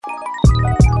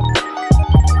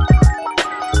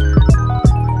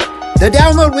The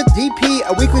Download with DP,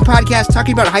 a weekly podcast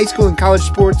talking about high school and college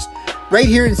sports right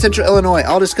here in Central Illinois.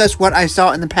 I'll discuss what I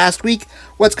saw in the past week,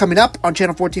 what's coming up on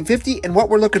Channel 1450, and what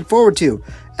we're looking forward to.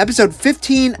 Episode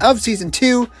 15 of Season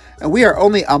 2, and we are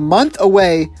only a month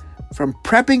away from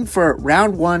prepping for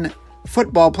Round 1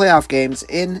 football playoff games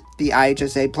in the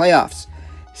IHSA playoffs.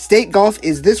 State golf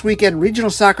is this weekend,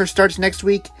 regional soccer starts next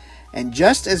week, and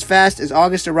just as fast as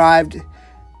August arrived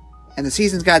and the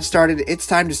seasons got started, it's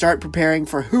time to start preparing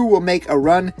for who will make a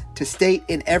run to state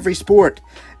in every sport.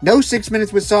 No 6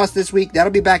 minutes with sauce this week. That'll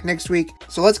be back next week.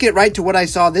 So let's get right to what I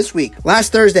saw this week.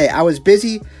 Last Thursday, I was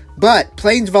busy, but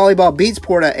Plains volleyball beats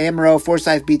Porta and Monroe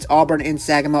Forsyth beats Auburn in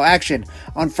Saginaw action.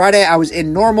 On Friday, I was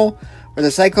in Normal, where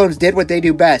the Cyclones did what they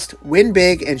do best, win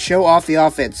big and show off the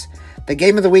offense. The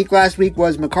game of the week last week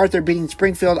was MacArthur beating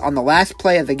Springfield on the last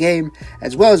play of the game,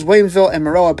 as well as Williamsville and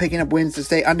Maroa picking up wins to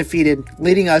stay undefeated,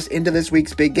 leading us into this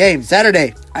week's big game.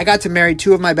 Saturday, I got to marry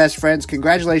two of my best friends.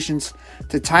 Congratulations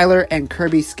to Tyler and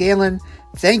Kirby Scanlon.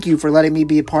 Thank you for letting me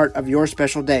be a part of your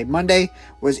special day. Monday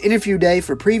was interview day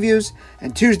for previews,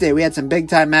 and Tuesday we had some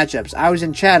big-time matchups. I was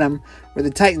in Chatham, where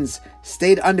the Titans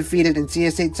stayed undefeated in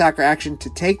CS8 soccer action to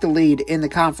take the lead in the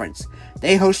conference.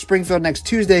 They host Springfield next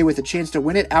Tuesday with a chance to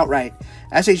win it outright.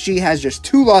 SHG has just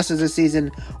 2 losses this season,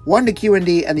 one to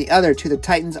QND and the other to the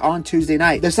Titans on Tuesday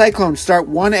night. The Cyclones start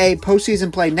 1A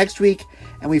postseason play next week,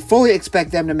 and we fully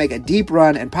expect them to make a deep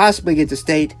run and possibly get to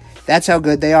state. That's how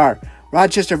good they are.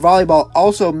 Rochester Volleyball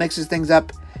also mixes things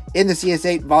up in the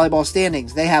CS8 volleyball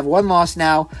standings. They have 1 loss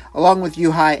now, along with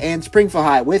U High and Springfield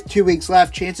High. With 2 weeks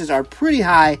left, chances are pretty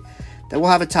high that we'll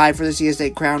have a tie for the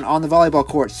CS8 crown on the volleyball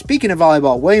court. Speaking of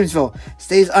volleyball, Williamsville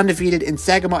stays undefeated in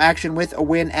Saginaw action with a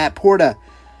win at Porta.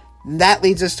 That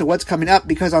leads us to what's coming up,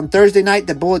 because on Thursday night,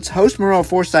 the Bullets host Monroe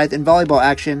Forsyth in volleyball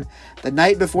action the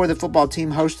night before the football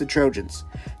team hosts the Trojans.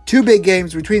 2 big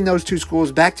games between those 2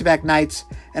 schools, back-to-back nights,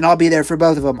 and I'll be there for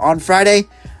both of them. On Friday,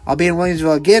 I'll be in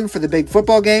Williamsville again for the big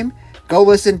football game. Go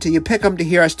listen to You Pick 'em to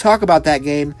hear us talk about that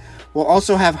game. We'll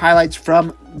also have highlights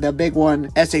from the big one,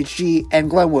 SHG and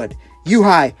Glenwood.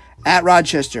 U-High at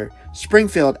Rochester,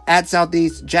 Springfield at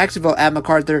Southeast, Jacksonville at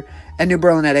MacArthur, and New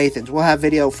Berlin at Athens. We'll have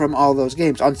video from all those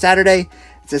games. On Saturday,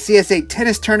 it's a CS8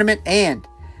 tennis tournament and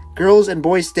girls and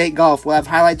boys state golf. We'll have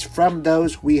highlights from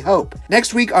those, we hope.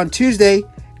 Next week on Tuesday,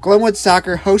 Glenwood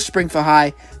Soccer hosts Springfield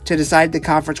High to decide the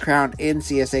conference crown in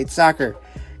CS8 soccer.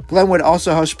 Glenwood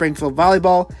also hosts Springfield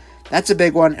Volleyball. That's a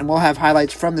big one, and we'll have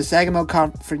highlights from the Saginaw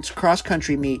Conference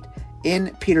cross-country meet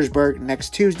in Petersburg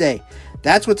next Tuesday.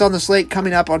 That's what's on the slate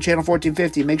coming up on Channel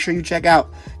 1450. Make sure you check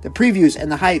out the previews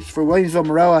and the hypes for Williamsville,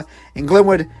 Maroa, and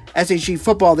Glenwood SHG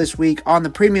football this week on the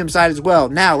premium side as well.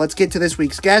 Now, let's get to this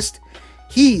week's guest.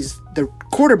 He's the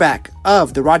quarterback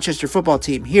of the Rochester football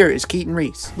team. Here is Keeton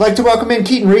Reiss. I'd like to welcome in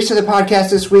Keeton Reiss to the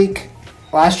podcast this week.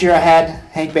 Last year I had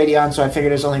Hank Beatty on, so I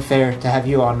figured it was only fair to have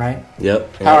you on, right?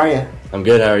 Yep. How are you? I'm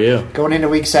good. How are you? Going into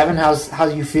week 7, how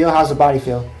do you feel? How's the body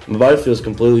feel? My body feels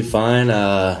completely fine.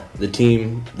 The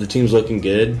team's looking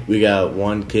good. We got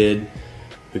one kid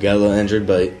who got a little injured,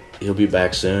 but he'll be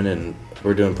back soon, and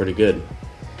we're doing pretty good.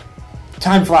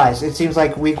 Time flies. It seems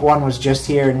like week 1 was just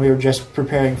here, and we were just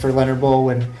preparing for Leonard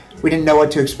Bowl, and we didn't know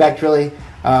what to expect, really.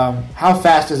 How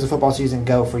fast does the football season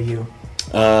go for you?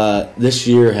 This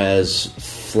year has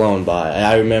flown by.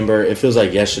 I remember, it feels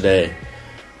like yesterday,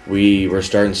 we were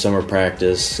starting summer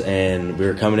practice, and we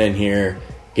were coming in here,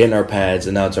 getting our pads,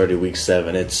 and now it's already week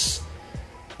 7. It's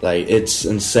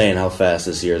insane how fast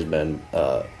this year has been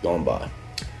going by.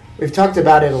 We've talked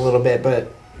about it a little bit,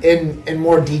 but in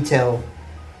more detail,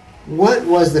 what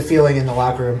was the feeling in the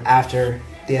locker room after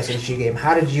the SHG game?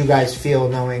 How did you guys feel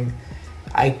knowing,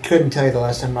 I couldn't tell you the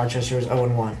last time Rochester was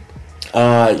 0-1?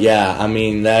 Yeah, I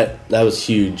mean, that was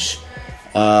huge.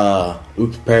 We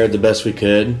prepared the best we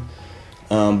could,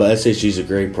 but SHG is a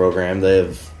great program. They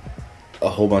have a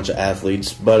whole bunch of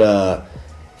athletes, but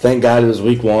thank God it was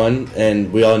week 1,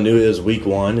 and we all knew it was week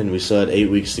 1, and we still had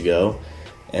 8 weeks to go,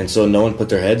 and so no one put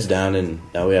their heads down, and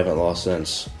now we haven't lost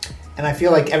since. And I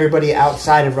feel like everybody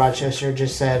outside of Rochester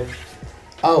just said,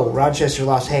 oh, Rochester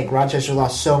lost Hank, Rochester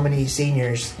lost so many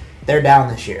seniors, they're down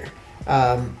this year.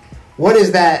 What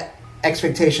is that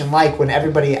expectation like when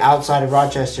everybody outside of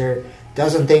Rochester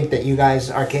doesn't think that you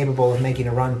guys are capable of making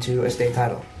a run to a state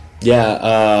title?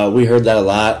 Yeah, we heard that a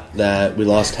lot, that we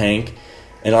lost Hank,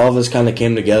 and all of us kind of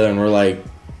came together and we're like,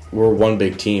 we're one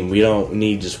big team. We don't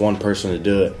need just one person to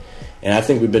do it. And I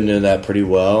think we've been doing that pretty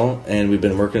well, and we've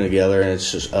been working together, and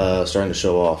it's just starting to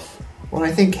show off. Well, I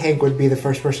think Hank would be the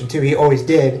first person, too. He always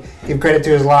did. Give credit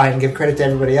to his line, give credit to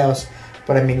everybody else.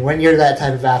 But, I mean, when you're that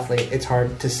type of athlete, it's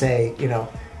hard to say,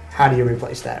 how do you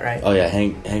replace that, right? Oh, yeah,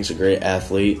 Hank's a great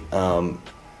athlete.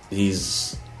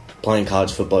 he's playing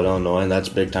college football at Illinois, and that's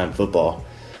big-time football.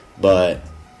 But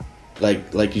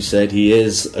like you said, he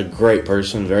is a great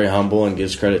person, very humble, and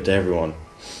gives credit to everyone.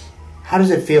 How does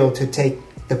it feel to take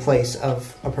the place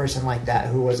of a person like that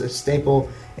who was a staple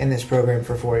in this program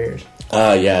for 4 years?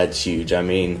 Yeah, it's huge. I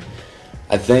mean,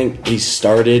 I think he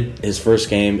started his first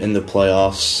game in the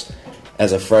playoffs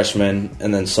as a freshman,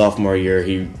 and then sophomore year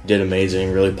he did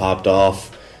amazing, really popped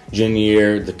off. Junior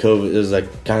year, it was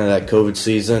like kind of that COVID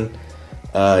season.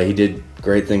 He did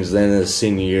great things then. His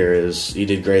senior year, he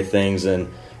did great things,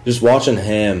 and just watching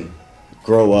him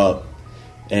grow up.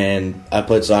 And I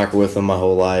played soccer with him my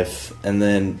whole life, and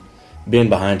then being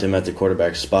behind him at the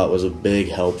quarterback spot was a big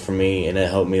help for me, and it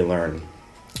helped me learn.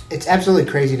 It's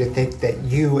absolutely crazy to think that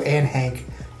you and Hank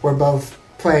were both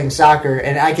playing soccer,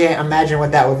 and I can't imagine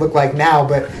what that would look like now,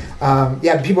 but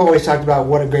people always talked about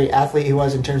what a great athlete he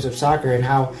was in terms of soccer, and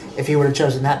how if he would have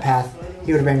chosen that path,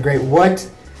 he would have been great. What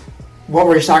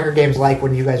were your soccer games like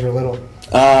when you guys were little?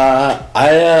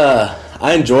 I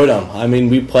enjoyed them. I mean,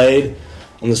 we played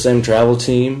on the same travel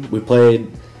team.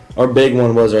 Our big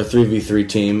one was our 3v3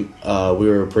 team. We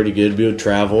were pretty good. We would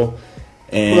travel.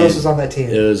 And who else was on that team?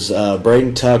 It was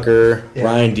Braden Tucker,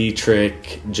 Ryan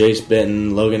Dietrich, Jace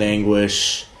Benton, Logan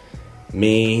Anguish,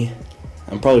 me.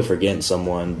 I'm probably forgetting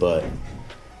someone, but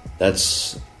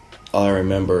that's all I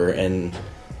remember. And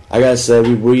I gotta say,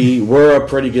 we were a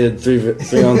pretty good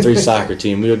 3-on-3 soccer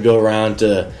team. We would go around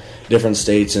to different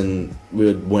states, and we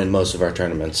would win most of our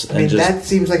tournaments. I mean, that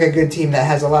seems like a good team that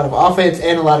has a lot of offense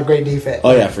and a lot of great defense.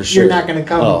 Oh, yeah, for sure. You're not going to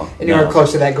come anywhere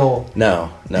close to that goal. No.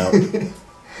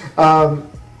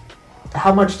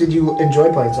 How much did you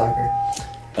enjoy playing soccer?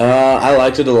 I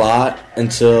liked it a lot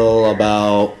until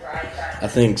about, I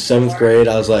think, 7th grade.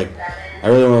 I was like, I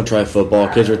really want to try football.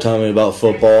 Kids were telling me about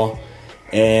football.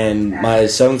 And my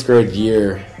 7th grade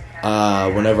year,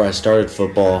 whenever I started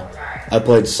football, I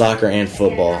played soccer and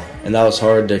football, and that was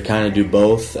hard to kind of do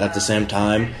both at the same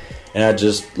time, and I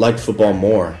just liked football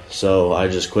more, so I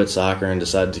just quit soccer and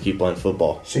decided to keep playing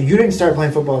football. So you didn't start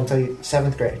playing football until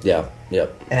 7th grade? Yeah,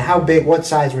 yep. And what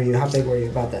size were you? How big were you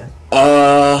about that?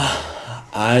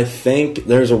 I think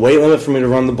there's a weight limit for me to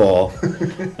run the ball,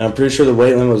 and I'm pretty sure the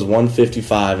weight limit was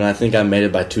 155, and I think I made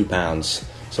it by 2 pounds.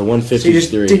 So 153. So you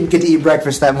just didn't get to eat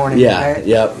breakfast that morning? Yeah, right?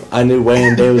 Yep. I knew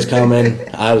weigh-in day was coming.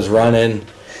 I was running.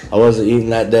 I wasn't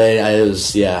eating that day.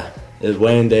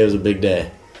 Weigh-in day was a big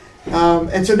day.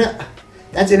 And so now,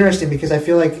 that's interesting because I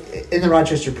feel like in the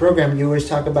Rochester program, you always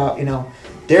talk about,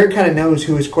 Derek kind of knows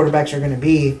who his quarterbacks are going to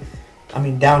be,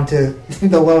 down to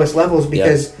the lowest levels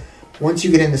because once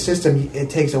you get in the system, it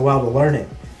takes a while to learn it.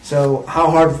 So how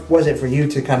hard was it for you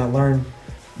to kind of learn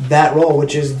that role,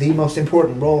 which is the most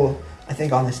important role, I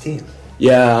think, on this team?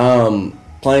 Yeah,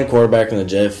 playing quarterback in the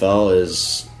JFL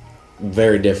is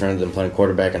very different than playing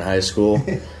quarterback in high school.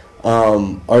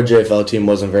 Our JFL team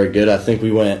wasn't very good. I think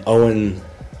we went 0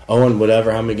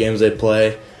 whatever, how many games they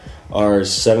play. Our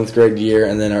 7th grade year,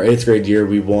 and then our 8th grade year,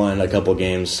 we won a couple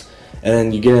games. And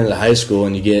then you get into high school,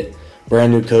 and you get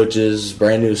brand new coaches,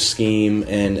 brand new scheme,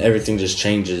 and everything just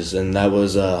changes. And that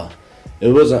was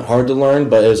it wasn't hard to learn,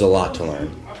 but it was a lot to learn.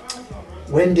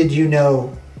 When did you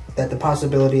know that the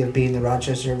possibility of being the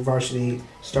Rochester varsity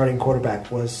starting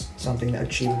quarterback was something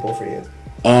achievable for you?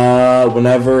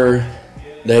 Whenever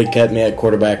they kept me at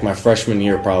quarterback my freshman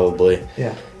year, probably.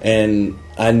 Yeah. And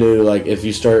I knew, if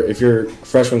you're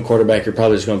freshman quarterback, you're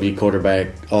probably just going to be quarterback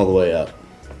all the way up.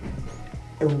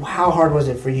 How hard was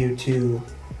it for you to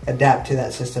adapt to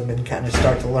that system and kind of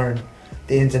start to learn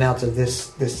the ins and outs of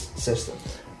this system?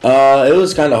 It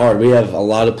was kind of hard. We have a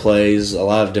lot of plays, a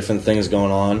lot of different things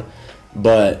going on,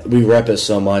 but we rep it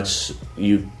so much,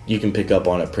 you can pick up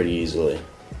on it pretty easily.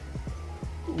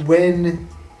 When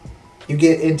you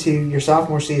get into your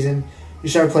sophomore season, you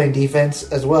started playing defense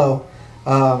as well.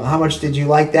 How much did you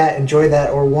like that, enjoy that,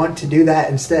 or want to do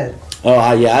that instead? Oh,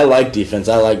 I like defense.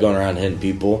 I like going around hitting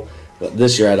people. But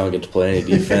this year I don't get to play any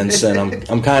defense, and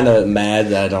I'm kind of mad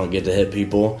that I don't get to hit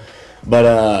people.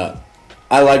 But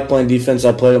I like playing defense.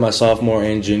 I played it my sophomore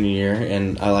and junior year,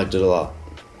 and I liked it a lot.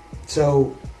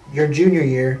 So your junior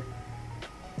year,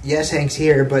 yes, Hank's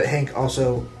here, but Hank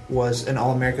also was an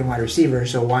All-American wide receiver,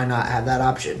 so why not have that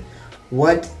option?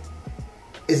 What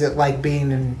is it like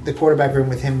being in the quarterback room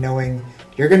with him, knowing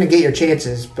you're going to get your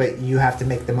chances, but you have to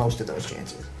make the most of those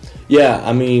chances? Yeah,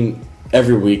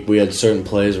 every week we had certain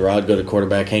plays where I'd go to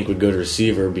quarterback, Hank would go to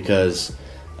receiver because,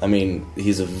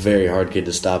 he's a very hard kid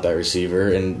to stop at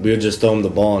receiver, and we would just throw him the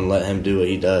ball and let him do what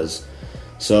he does.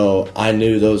 So I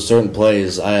knew those certain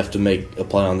plays, I have to make a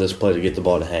play on this play to get the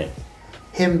ball to Hank.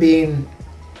 Him being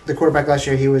the quarterback last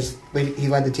year, he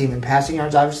led the team in passing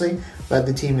yards, obviously, led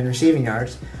the team in receiving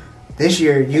yards. This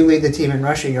year, you lead the team in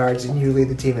rushing yards, and you lead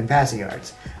the team in passing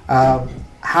yards.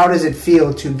 How does it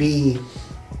feel to be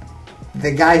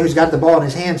the guy who's got the ball in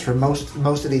his hands for most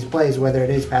of these plays, whether it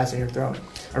is passing or throwing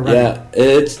or running? Yeah,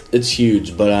 it's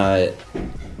huge, but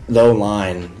the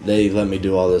O-line, they let me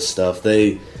do all this stuff.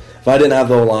 If I didn't have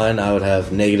the O-line, I would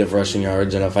have negative rushing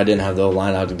yards, and if I didn't have the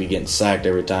O-line, I would be getting sacked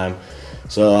every time.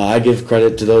 So I give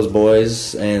credit to those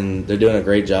boys, and they're doing a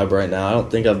great job right now. I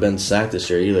don't think I've been sacked this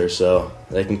year either, so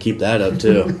they can keep that up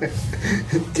too.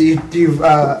 Do you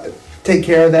take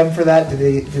care of them for that? Do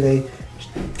they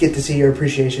get to see your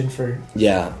appreciation for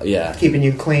keeping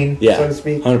you clean, so to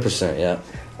speak? 100%, yeah.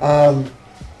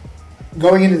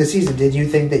 Going into the season, did you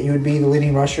think that you would be the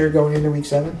leading rusher going into Week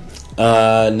 7?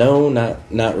 No,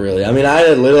 not really. I mean, I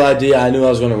had a little idea. I knew I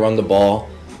was going to run the ball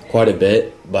quite a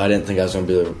bit, but I didn't think I was going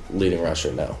to be the leading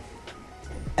rusher, no.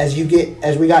 As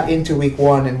we got into Week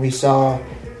 1 and we saw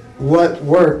what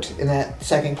worked in that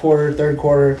second quarter, third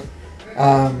quarter,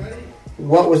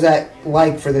 what was that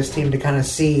like for this team to kind of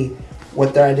see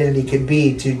what their identity could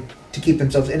be to keep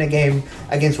themselves in a game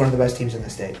against one of the best teams in the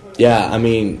state? Yeah, I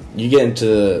mean, you get into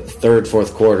the third,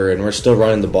 fourth quarter, and we're still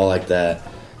running the ball like that.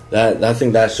 I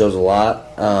think that shows a lot,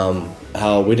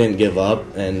 how we didn't give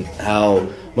up and how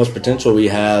much potential we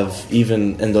have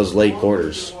even in those late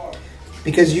quarters.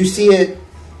 Because you see it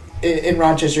in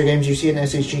Rochester games, you see it in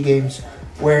SHG games,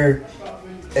 where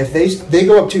if they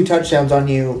go up 2 touchdowns on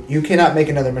you, you cannot make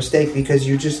another mistake because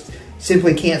you just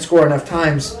simply can't score enough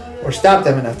times or stop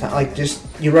them enough time. Like, just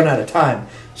you run out of time.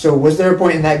 So was there a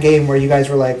point in that game where you guys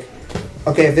were like,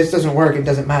 okay, if this doesn't work, it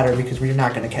doesn't matter because we're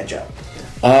not going to catch up?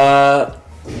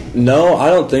 No, I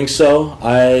don't think so.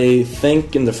 I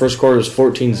think in the first quarter it was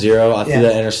 14-0. I threw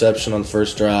that interception on the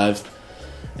first drive.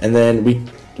 And then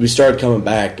we started coming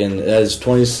back, and it was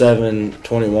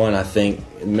 27-21, I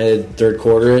think, mid-third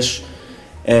quarter-ish.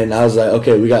 And I was like,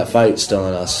 okay, we got fight still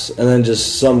in us. And then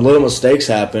just some little mistakes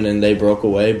happened, and they broke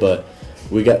away. But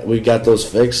we got those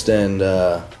fixed, and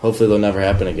hopefully they'll never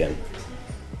happen again.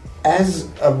 As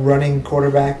a running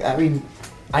quarterback, I mean,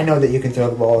 I know that you can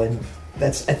throw the ball, and I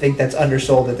think that's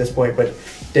undersold at this point. But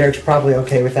Derek's probably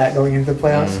okay with that going into the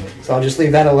playoffs, so I'll just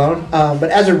leave that alone. But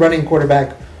as a running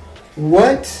quarterback,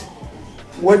 what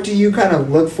do you kind of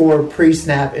look for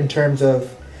pre-snap in terms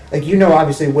of, like, you know,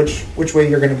 obviously which way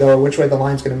you're going to go or which way the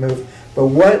line's going to move, but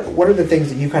what are the things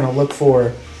that you kind of look for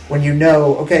when you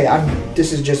know, okay,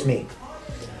 this is just me?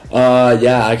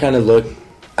 I kind of look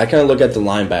at the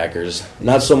linebackers,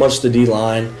 not so much the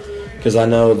D-line, because I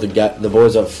know the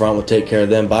boys up front will take care of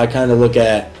them, but I kind of look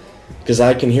at, because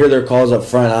I can hear their calls up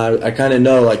front, I kind of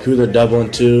know, like, who they're doubling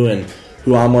to and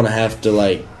who I'm going to have to,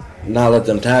 like, not let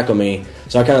them tackle me.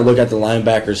 So I kind of look at the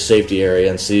linebacker's safety area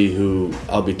and see who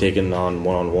I'll be taking on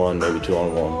one-on-one, maybe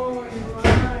two-on-one.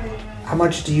 How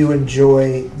much do you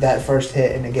enjoy that first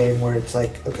hit in a game where it's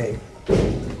like, okay,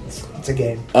 it's a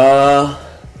game? I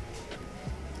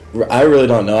really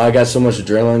don't know. I got so much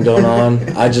adrenaline going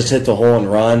on. I just hit the hole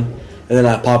and run, and then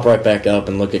I pop right back up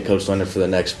and look at Coach Leonard for the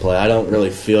next play. I don't really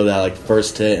feel that, like,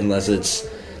 first hit unless it's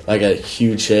like a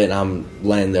huge hit and I'm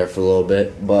laying there for a little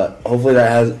bit. But hopefully that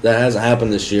hasn't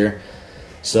happened this year.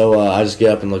 So I just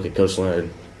get up and look at Coach Leonard.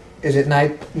 Is it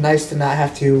nice to not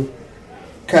have to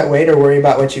cut weight or worry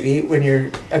about what you eat when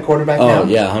you're a quarterback now? Oh,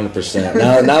 yeah,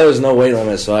 100%. Now there's no weight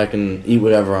limit, so I can eat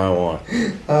whatever I want.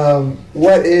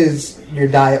 What is your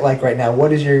diet like right now?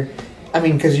 What is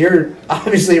because you're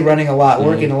obviously running a lot,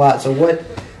 working a lot, so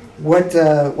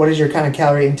what is your kind of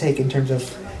calorie intake in terms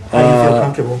of how do you feel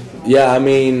comfortable? Yeah, I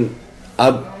mean,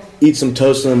 I eat some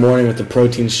toast in the morning with a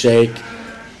protein shake.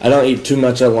 I don't eat too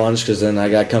much at lunch because then I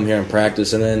got to come here and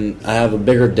practice. And then I have a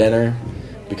bigger dinner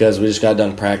because we just got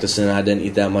done practicing and I didn't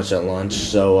eat that much at lunch.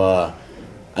 So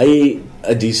I eat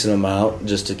a decent amount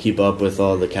just to keep up with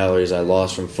all the calories I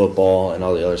lost from football and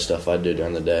all the other stuff I do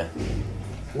during the day.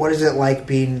 What is it like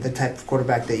being the type of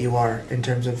quarterback that you are in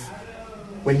terms of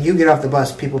when you get off the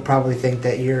bus, people probably think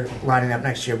that you're lining up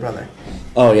next to your brother?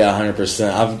 Oh, yeah,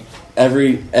 100%.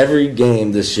 Every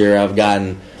game this year I've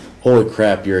gotten, holy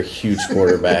crap, you're a huge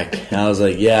quarterback. And I was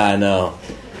like, yeah, I know.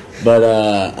 But,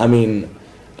 I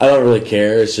don't really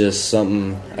care. It's just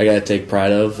something I got to take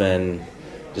pride of and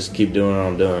just keep doing what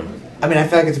I'm doing. I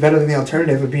feel like it's better than the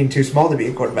alternative of being too small to be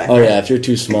a quarterback. Oh, yeah, if you're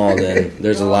too small, then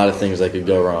there's a lot of things that could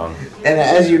go wrong. And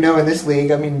as you know in this league,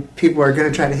 people are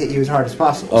going to try to hit you as hard as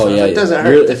possible. Oh, so yeah. It doesn't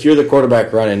hurt. If you're the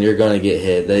quarterback running, you're going to get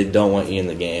hit. They don't want you in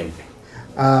the game.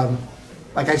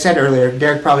 Like I said earlier,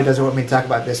 Derek probably doesn't want me to talk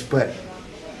about this, but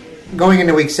going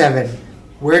into Week 7,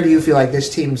 where do you feel like this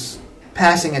team's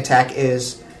passing attack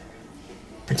is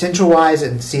potential-wise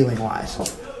and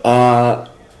ceiling-wise?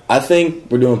 I think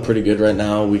we're doing pretty good right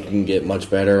now. We can get much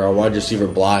better. Our wide receiver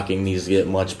blocking needs to get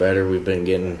much better. We've been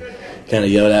getting kind of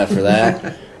yelled at for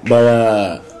that.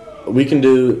 But we can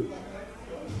do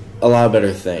a lot of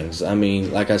better things. I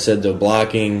mean, like I said, the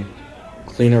blocking,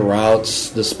 cleaner routes,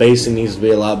 the spacing needs to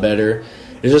be a lot better.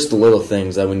 It's just the little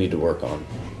things that we need to work on.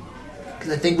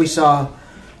 Because I think we saw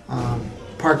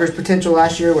Parker's potential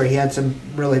last year where he had some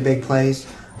really big plays.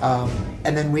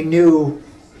 And then we knew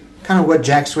kind of what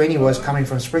Jack Sweeney was coming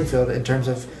from Springfield in terms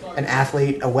of an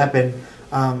athlete, a weapon.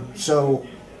 So,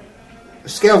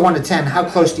 scale of 1 to 10, how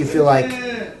close do you feel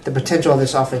like the potential of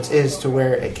this offense is to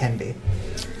where it can be?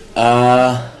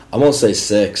 I'm going to say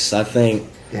 6. I think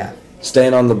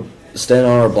staying on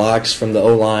our blocks from the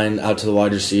O-line out to the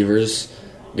wide receivers,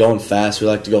 going fast. We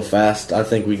like to go fast. I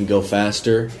think we can go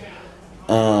faster.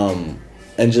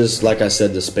 And just like I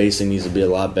said, the spacing needs to be a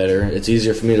lot better. It's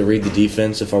easier for me to read the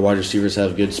defense if our wide receivers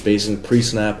have good spacing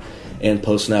pre-snap and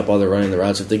post-snap while they're running the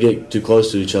routes. If they get too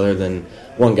close to each other, then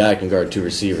one guy can guard 2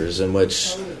 receivers, in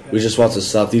which we just watched the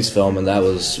Southeast film, and that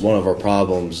was one of our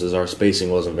problems, is our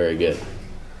spacing wasn't very good.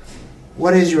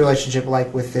 What is your relationship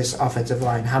like with this offensive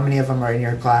line? How many of them are in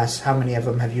your class? How many of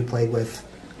them have you played with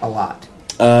a lot?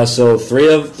 So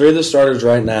three of the starters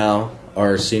right now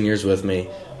are seniors with me.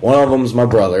 One of them is my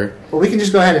brother. Well, we can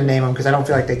just go ahead and name them because I don't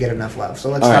feel like they get enough love. So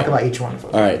let's talk about each one of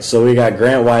them. All right, so we got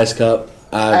Grant Weiscup.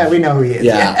 We know who he is.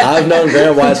 Yeah, I've known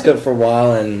Grant Weiscup for a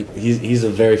while, and he's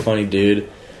a very funny dude.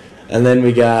 And then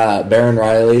we got Baron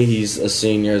Riley. He's a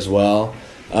senior as well.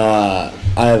 I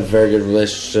have a very good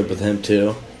relationship with him,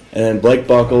 too. And then Blake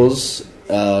Buckles,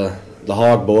 the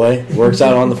hog boy, works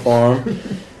out on the farm.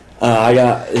 I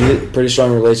got a pretty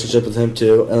strong relationship with him,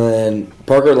 too. And then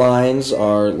Parker Lyons,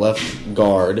 our left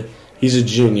guard, he's a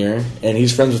junior, and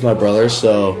he's friends with my brother,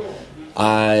 so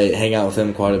I hang out with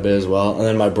him quite a bit as well. And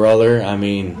then my brother, I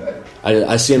mean,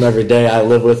 I see him every day. I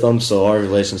live with him, so our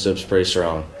relationship's pretty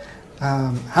strong.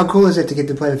 How cool is it to get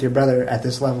to play with your brother at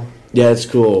this level? Yeah, it's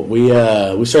cool. We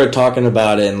started talking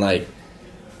about it in,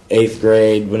 8th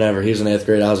grade. Whenever he was in 8th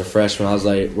grade, I was a freshman. I was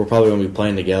like, we're probably going to be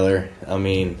playing together. I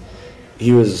mean,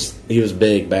 he was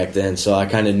big back then, so I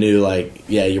kind of knew,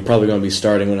 you're probably going to be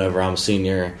starting whenever I'm a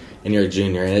senior and you're a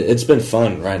junior. And it's been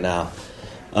fun right now.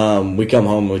 We come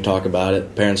home and we talk about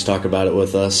it. Parents talk about it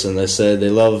with us, and they said they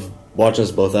love watching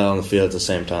us both out on the field at the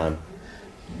same time.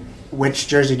 Which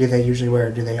jersey do they usually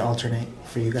wear? Do they alternate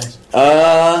for you guys?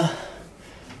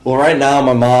 Well, right now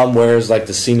my mom wears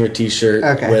the senior T-shirt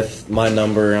with my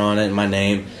number on it and my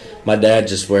name. My dad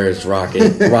just wears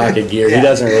Rocket gear. Yeah. He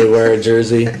doesn't really wear a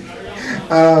jersey.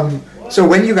 So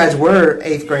when you guys were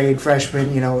 8th grade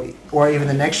freshmen, or even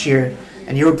the next year,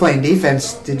 and you were playing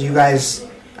defense, did you guys,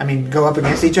 go up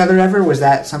against each other ever? Was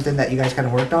that something that you guys kind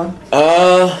of worked on?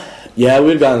 Yeah,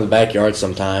 we'd go in the backyard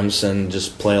sometimes and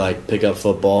just play pickup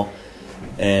football.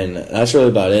 And that's really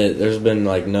about it. There's been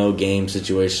no game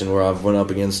situation where I've went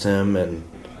up against him and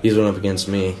he's went up against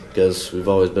me because we've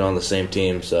always been on the same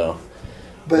team. So,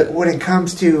 but when it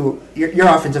comes to your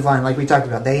offensive line, like we talked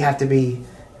about, they have to be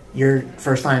your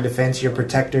first line of defense, your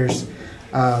protectors.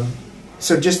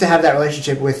 So just to have that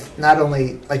relationship with not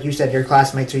only, like you said, your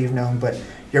classmates who you've known, but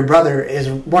your brother is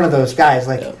one of those guys.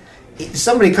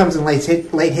 Somebody comes and late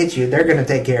hits you, they're going to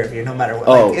take care of you no matter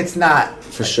what. It's not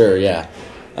for sure. Yeah.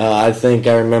 I think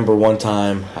I remember one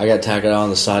time I got tackled out on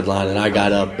the sideline, and I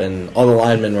got up, and all the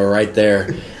linemen were right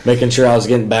there, making sure I was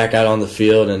getting back out on the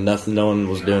field, and no one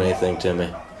was doing anything to me.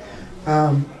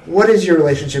 What is your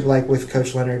relationship like with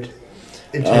Coach Leonard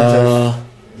in terms of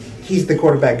he's the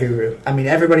quarterback guru?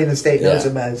 Everybody in the state knows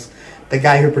him as the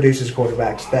guy who produces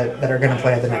quarterbacks that are going to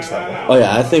play at the next level. Oh,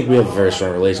 yeah, I think we have a very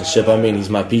strong relationship. He's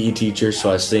my PE teacher,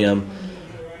 so I see him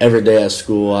every day at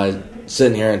school. I sit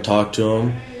in here and talk to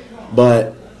him,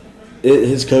 but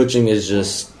his coaching is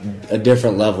just a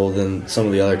different level than some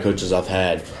of the other coaches I've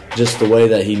had. Just the way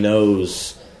that he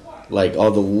knows, all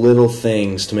the little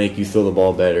things to make you throw the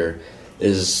ball better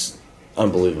is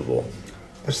unbelievable.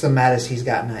 What's the maddest he's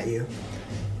gotten at you?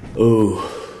 Ooh,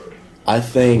 I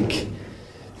think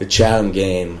the Chatham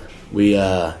game, we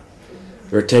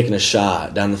were taking a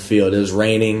shot down the field. It was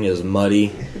raining, it was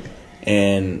muddy,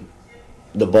 and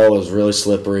the ball was really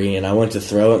slippery, and I went to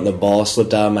throw it, and the ball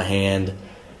slipped out of my hand,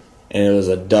 and it was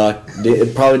a duck.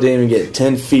 It probably didn't even get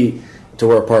 10 feet to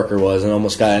where Parker was and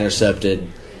almost got intercepted.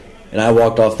 And I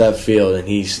walked off that field, and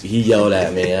he yelled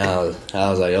at me, and I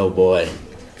was like, oh, boy.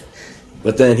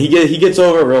 But then he gets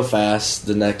over it real fast.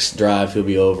 The next drive, he'll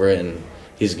be over it, and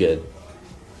he's good.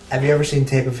 Have you ever seen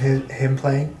tape of him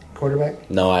playing quarterback?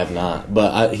 No, I have not.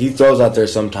 But he throws out there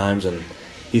sometimes, and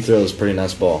he throws a pretty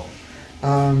nice ball.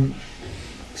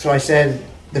 So I said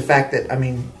the fact that,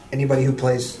 anybody who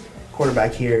plays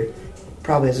quarterback here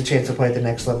probably has a chance to play at the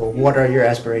next level. What are your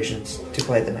aspirations to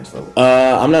play at the next level?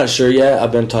 I'm not sure yet.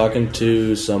 I've been talking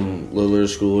to some littler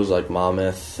schools like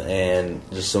Monmouth and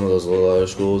just some of those little other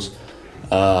schools.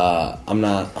 I'm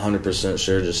not 100%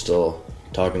 sure, just still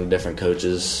talking to different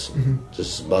coaches,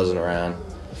 just buzzing around.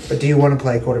 But do you want to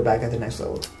play quarterback at the next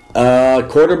level?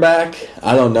 Quarterback,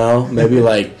 I don't know. Maybe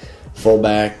like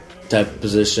fullback type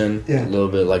position, a little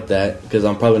bit like that, because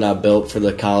I'm probably not built for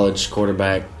the college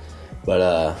quarterback.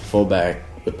 But fullback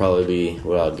would probably be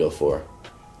what I'd go for.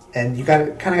 And you kind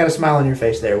of got a smile on your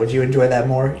face there. Would you enjoy that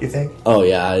more, you think? Oh,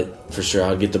 yeah, for sure.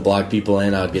 I'd get to block people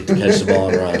in. I'd get to catch the ball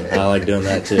and run. I like doing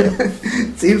that, too.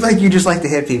 Seems like you just like to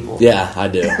hit people. Yeah, I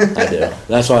do.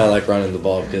 That's why I like running the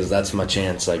ball, because that's my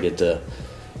chance. I get to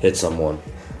hit someone.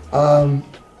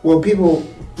 Well, people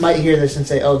might hear this and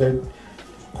say, oh, their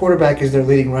quarterback is their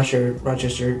leading rusher.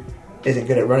 Rochester isn't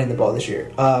good at running the ball this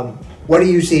year. What do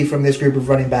you see from this group of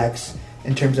running backs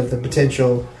in terms of the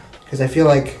potential? Because I feel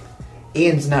like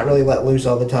Ian's not really let loose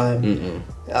all the time.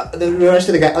 The rest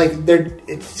of the guys,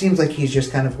 it seems like he's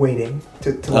just kind of waiting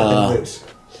to let them loose.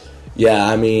 Yeah,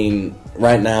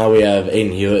 right now we have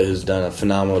Aiden Hewitt, who's done a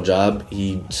phenomenal job.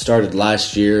 He started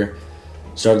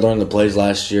learning the plays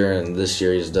last year, and this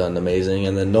year he's done amazing.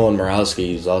 And then Nolan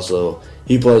Morawski,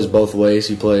 he plays both ways.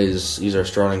 He's our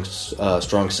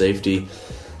strong safety.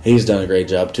 He's done a great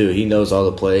job, too. He knows all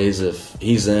the plays. If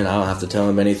he's in, I don't have to tell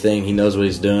him anything. He knows what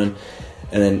he's doing.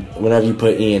 And then whenever you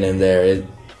put Ian in there, it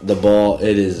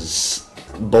is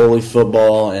bully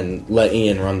football and let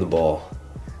Ian run the ball.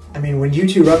 When you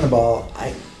two run the ball,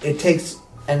 it takes,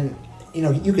 and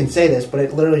you can say this, but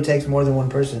it literally takes more than one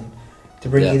person to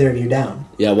bring either of you down.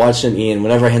 Yeah, watching Ian,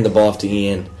 whenever I hand the ball off to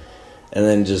Ian, and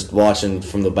then just watching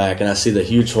from the back, and I see the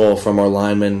huge hole from our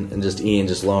lineman, and just Ian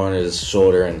just lowering his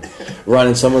shoulder and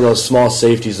running some of those small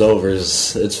safeties over.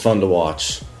 It's fun to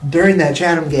watch. During that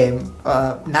Chatham game,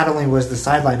 not only was the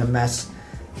sideline a mess,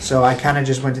 so I kind of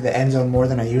just went to the end zone more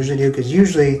than I usually do, because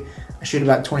usually I shoot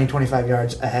about 20-25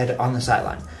 yards ahead on the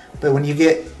sideline. But when you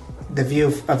get the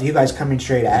view of you guys coming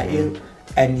straight at you,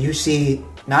 and you see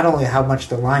not only how much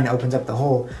the line opens up the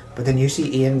hole, but then you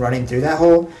see Ian running through that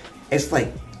hole, it's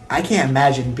like, I can't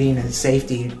imagine being in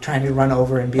safety trying to run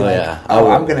over and be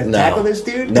I'm going to tackle this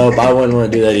dude. No, I wouldn't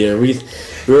want to do that either. We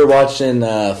were watching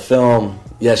film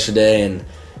yesterday, and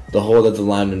the hole that the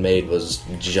lineman made was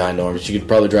ginormous. You could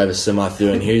probably drive a semi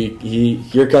through, and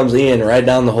here comes Ian right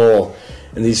down the hole,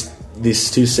 and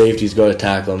these two safeties go to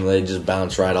tackle him. They just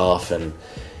bounce right off, and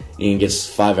Ian gets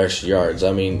 5 extra yards.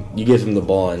 You give him the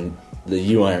ball, and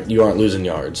you aren't losing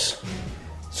yards.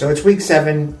 So it's week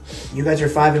 7. You guys are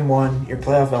 5-1. You're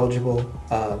playoff eligible.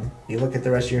 You look at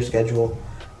the rest of your schedule,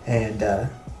 and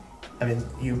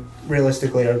you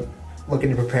realistically are looking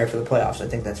to prepare for the playoffs. I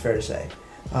think that's fair to say.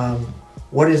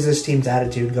 What is this team's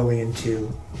attitude going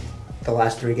into the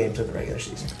last 3 games of the regular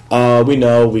season? We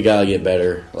know we gotta get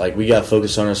better. We gotta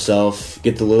focus on ourselves,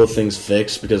 get the little things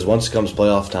fixed, because once it comes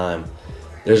playoff time,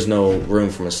 there's no room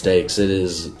for mistakes.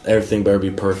 Everything better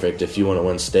be perfect if you want to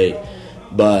win state.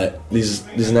 But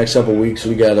these next couple weeks,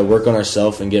 we got to work on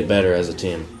ourselves and get better as a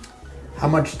team. How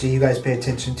much do you guys pay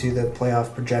attention to the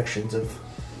playoff projections of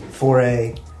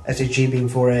 4A, SHG being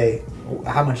 4A?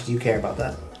 How much do you care about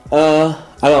that?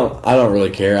 I don't really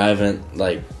care. I haven't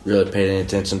really paid any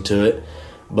attention to it.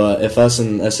 But if us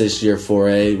and SHG are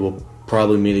 4A, we'll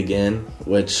probably meet again.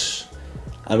 Which,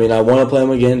 I want to play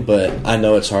them again, but I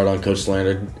know it's hard on Coach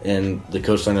Leonard and the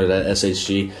Coach Leonard at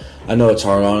SHG. I know it's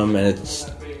hard on him, and it's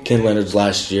Ken Leonard's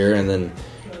last year, and then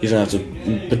he's going to have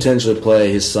to potentially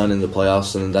play his son in the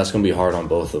playoffs, and that's going to be hard on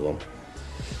both of them.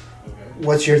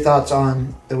 What's your thoughts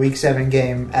on the Week 7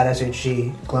 game at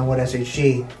SHG, Glenwood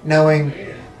SHG, knowing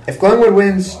if Glenwood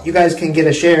wins, you guys can get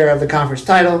a share of the conference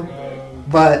title,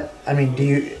 but, I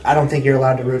don't think you're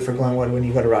allowed to root for Glenwood when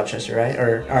you go to Rochester, right?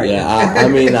 Or are you? Yeah,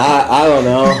 I don't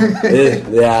know.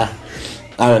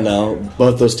 I don't know.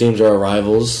 Both those teams are our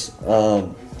rivals.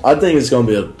 I think it's going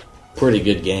to be a pretty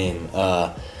good game.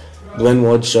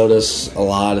 Glenwood showed us a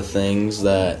lot of things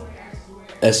that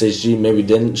SHG maybe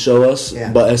didn't show us,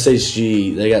 but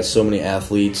SHG, they got so many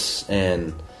athletes,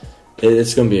 and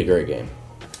it's going to be a great game.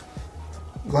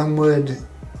 Glenwood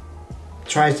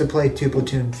tries to play 2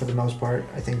 platoon for the most part.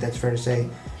 I think that's fair to say.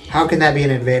 How can that be an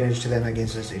advantage to them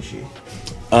against SHG?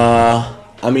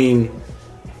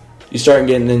 You start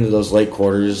getting into those late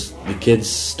quarters, the kids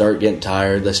start getting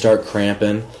tired, they start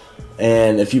cramping.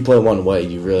 And if you play one way,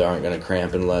 you really aren't going to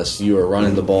cramp unless you are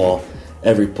running the ball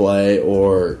every play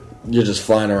or you're just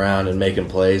flying around and making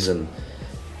plays.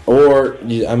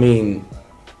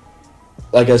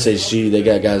 like SHG, they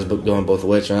got guys going both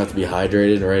ways. They're going to have to be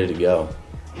hydrated and ready to go.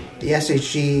 The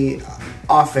SHG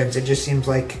offense, it just seems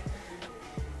like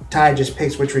Ty just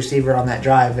picks which receiver on that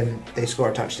drive and they score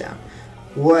a touchdown.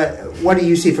 What do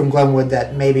you see from Glenwood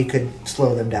that maybe could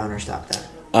slow them down or stop that?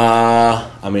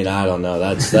 I mean, I don't know.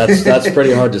 That's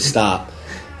pretty hard to stop.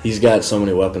 He's got so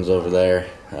many weapons over there.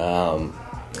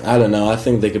 I don't know. I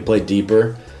think they could play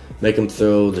deeper, make them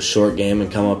throw the short game and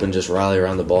come up and just rally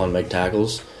around the ball and make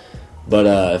tackles. But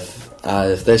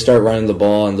if they start running the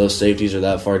ball and those safeties are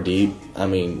that far deep, I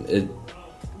mean,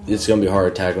 it's going to be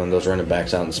hard tackling those running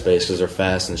backs out in space because they're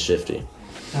fast and shifty.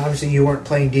 Obviously, you weren't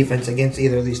playing defense against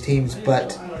either of these teams,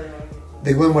 but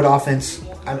the Glenwood offense,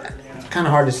 it's kind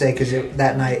of hard to say because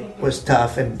that night was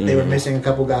tough and they were missing a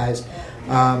couple guys.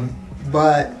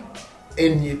 But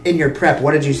in your prep,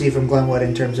 what did you see from Glenwood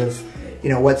in terms of,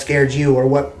 what scared you or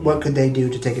what could they do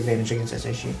to take advantage against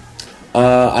SHG?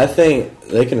 I think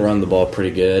they can run the ball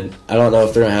pretty good. I don't know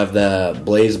if they're going to have the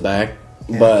Blaze back,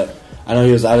 but I know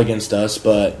he was out against us,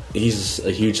 but he's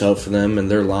a huge help for them, and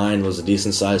their line was a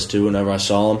decent size too whenever I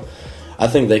saw him. I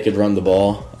think they could run the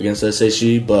ball against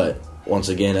SHG, but once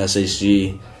again,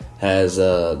 SHG has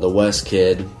the West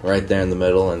kid right there in the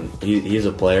middle, and he's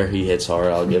a player. He hits hard.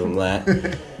 I'll give him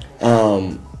that.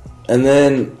 And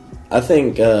then I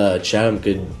think Chatham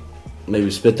could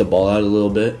maybe spit the ball out a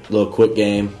little bit, a little quick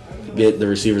game, get the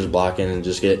receivers blocking, and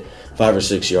just get 5 or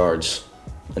 6 yards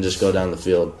and just go down the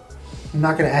field. I'm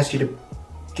not going to ask you to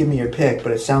give me your pick,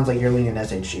 but it sounds like you're leaning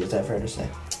SHG. Is that fair to say?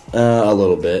 A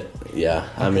little bit, yeah.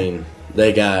 Okay. I mean,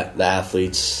 they got the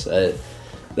athletes.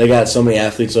 They got so many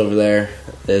athletes over there.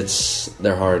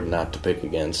 They're hard not to pick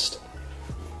against.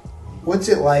 What's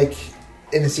it like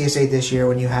in the CSA this year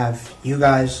when you have you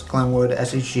guys, Glenwood,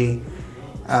 SHG,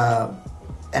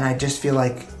 and I just feel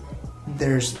like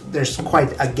there's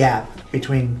quite a gap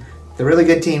between the really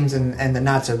good teams and the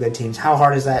not so good teams. How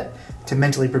hard is that to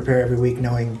mentally prepare every week,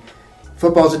 knowing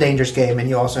football's a dangerous game and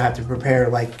you also have to prepare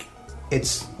like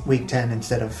it's week 10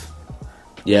 instead of...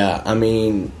 Yeah, I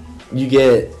mean,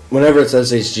 whenever it's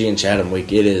SHG and Chatham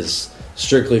week, it is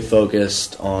strictly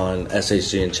focused on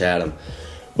SHG and Chatham.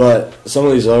 But some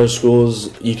of these other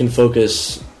schools, you can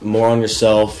focus more on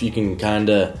yourself. You can kind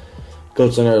of...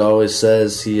 Coach Leonard always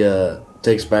says he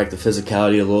takes back the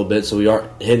physicality a little bit, so we aren't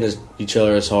hitting each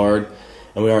other as hard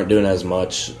and we aren't doing as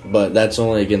much. But that's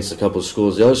only against a couple of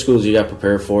schools. The other schools you got to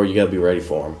prepare for, you got to be ready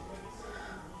for them.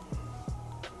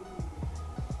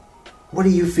 What do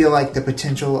you feel like the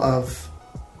potential of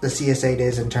the CSA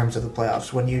is in terms of the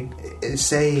playoffs? When you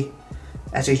say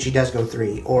SHG does go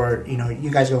 3 or, you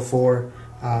guys go 4,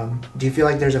 do you feel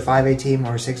like there's a 5A team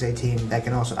or a 6A team that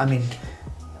can also... I mean,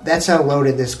 that's how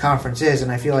loaded this conference is,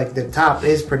 and I feel like the top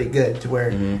is pretty good to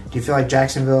where... Do you feel like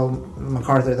Jacksonville,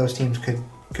 MacArthur, those teams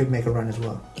could make a run as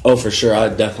well? Oh, for sure. I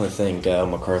definitely think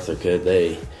MacArthur could.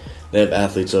 They have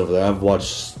athletes over there. I've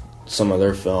watched some of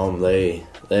their film. They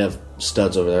have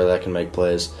studs over there that can make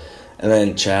plays. And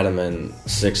then Chatham and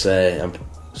 6A.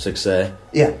 6A.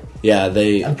 Yeah. Yeah,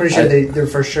 I'm pretty sure they're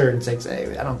for sure in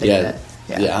 6A. I don't think that...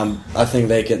 Yeah, I think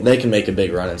they can make a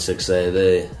big run in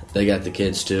 6A. They got the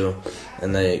kids too,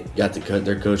 and they got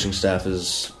their coaching staff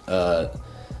is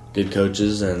good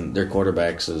coaches, and their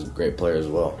quarterbacks is a great player as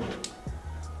well.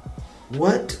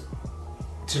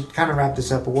 To kind of wrap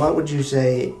this up, what would you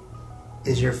say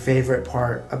is your favorite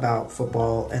part about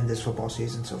football and this football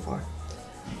season so far?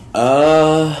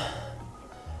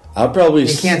 I'll probably...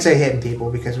 You can't say hitting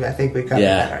people because I think we covered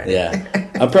that already. Yeah.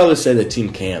 I'd probably say the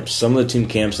team camps. Some of the team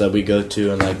camps that we go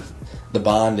to and like the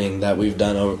bonding that we've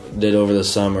did over the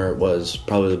summer was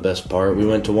probably the best part. We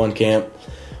went to one camp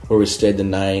where we stayed the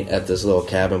night at this little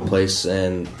cabin place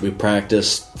and we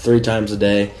practiced 3 times a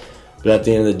day. But at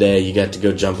the end of the day, you got to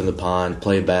go jump in the pond,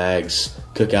 play bags,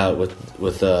 cook out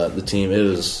with the team. It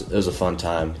was a fun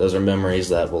time. Those are memories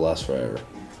that will last forever.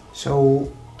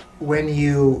 So when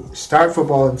you start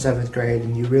football in 7th grade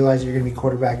and you realize you're going to be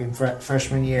quarterback in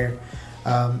freshman year,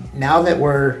 now that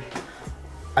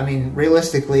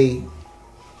realistically,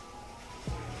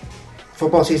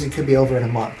 football season could be over in a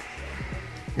month.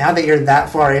 Now that you're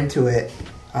that far into it,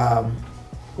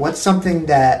 what's something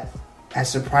that has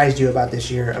surprised you about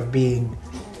this year of being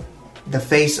the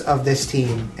face of this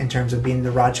team in terms of being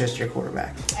the Rochester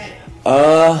quarterback?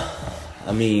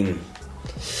 I mean,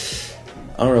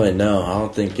 I don't really know. I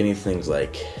don't think anything's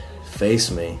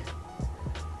face me.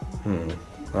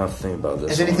 I'll have to think about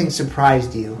this. Has anything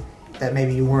surprised you that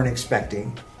maybe you weren't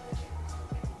expecting?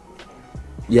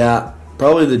 Yeah,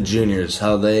 probably the juniors.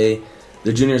 The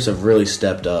juniors have really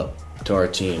stepped up to our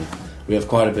team. We have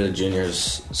quite a bit of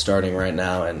juniors starting right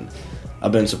now, and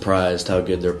I've been surprised how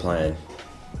good they're playing.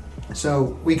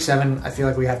 So week 7, I feel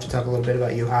like we have to talk a little bit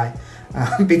about U High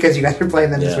because you guys are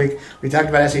playing them this week. We talked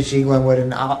about SHG Glenwood,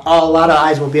 and a lot of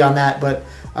eyes will be on that. But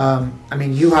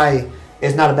U High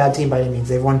is not a bad team by any means.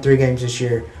 They've won 3 games this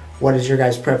year. What is your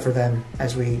guys' prep for them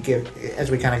as we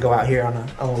kind of go out here on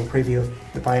a little preview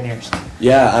of the Pioneers?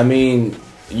 Yeah,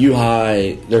 U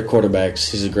High, their quarterbacks,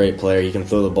 he's a great player. He can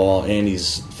throw the ball, and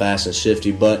he's fast and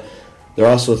shifty. But they're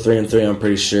also 3-3, I'm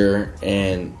pretty sure,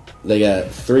 and they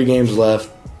got 3 games left.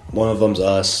 One of them's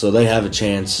us, so they have a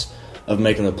chance of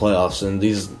making the playoffs. And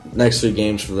these next 3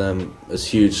 games for them is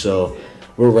huge. So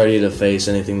we're ready to face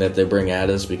anything that they bring at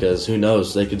us because who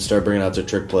knows? They could start bringing out their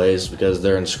trick plays because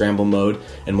they're in scramble mode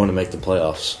and want to make the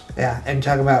playoffs. Yeah, and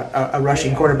talk about a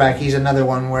rushing quarterback. He's another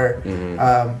one where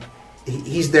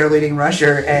he's their leading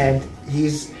rusher, and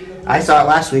I saw it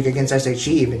last week against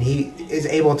SHG, and he is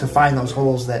able to find those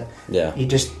holes that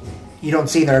you don't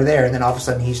see that are there, and then all of a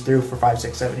sudden he's through for 5,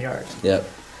 6, 7 yards. Yep.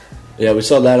 Yeah, we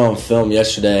saw that on film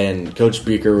yesterday, and Coach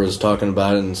Beaker was talking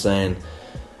about it and saying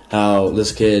how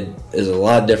this kid is a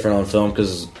lot different on film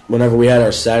because whenever we had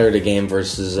our Saturday game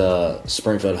versus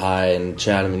Springfield High and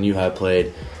Chatham and U High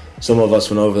played, some of us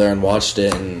went over there and watched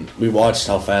it, and we watched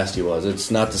how fast he was.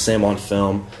 It's not the same on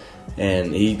film,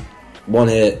 and one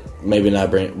hit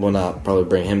will not probably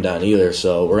bring him down either,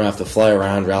 so we're going to have to fly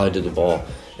around, rally to the ball,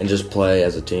 and just play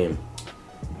as a team.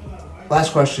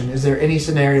 Last question. Is there any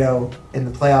scenario in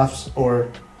the playoffs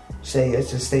or, say,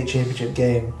 it's a state championship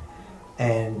game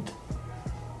and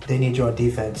they need you on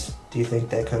defense, do you think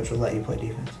that coach will let you play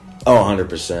defense? Oh,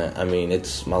 100%.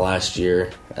 It's my last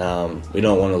year. We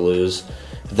don't want to lose.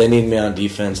 If they need me on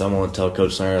defense, I'm going to tell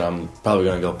Coach Leonard I'm probably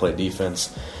going to go play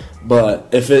defense.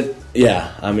 But we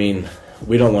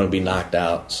don't want to be knocked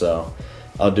out, so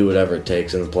I'll do whatever it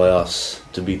takes in the playoffs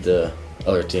to beat the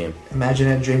other team. Imagine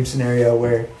a dream scenario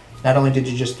where not only did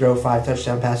you just throw 5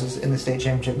 touchdown passes in the state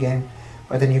championship game,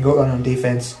 but then you go on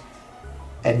defense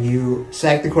and you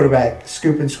sack the quarterback,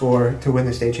 scoop and score to win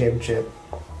the state championship.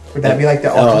 Would that be like the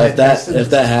ultimate? If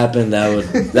that happened,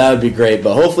 that would be great.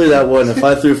 But hopefully that wouldn't. If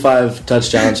I threw 5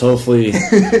 touchdowns, hopefully our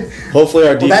defense.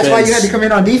 Well, that's why you had to come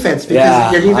in on defense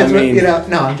because your defense would.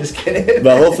 No, I'm just kidding.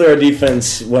 But hopefully our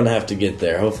defense wouldn't have to get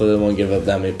there. Hopefully they won't give up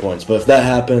that many points. But if that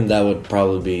happened, that would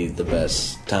probably be the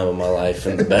best time of my life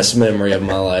and the best memory of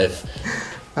my life.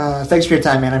 Thanks for your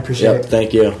time, man. I appreciate it.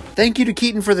 Thank you. Thank you to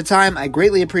Keeton for the time. I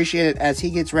greatly appreciate it as he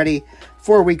gets ready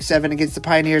for Week 7 against the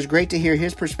Pioneers. Great to hear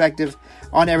his perspective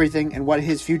on everything and what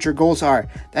his future goals are.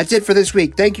 That's it for this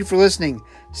week. Thank you for listening.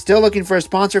 Still looking for a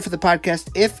sponsor for the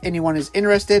podcast if anyone is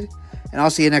interested, and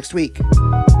I'll see you next week.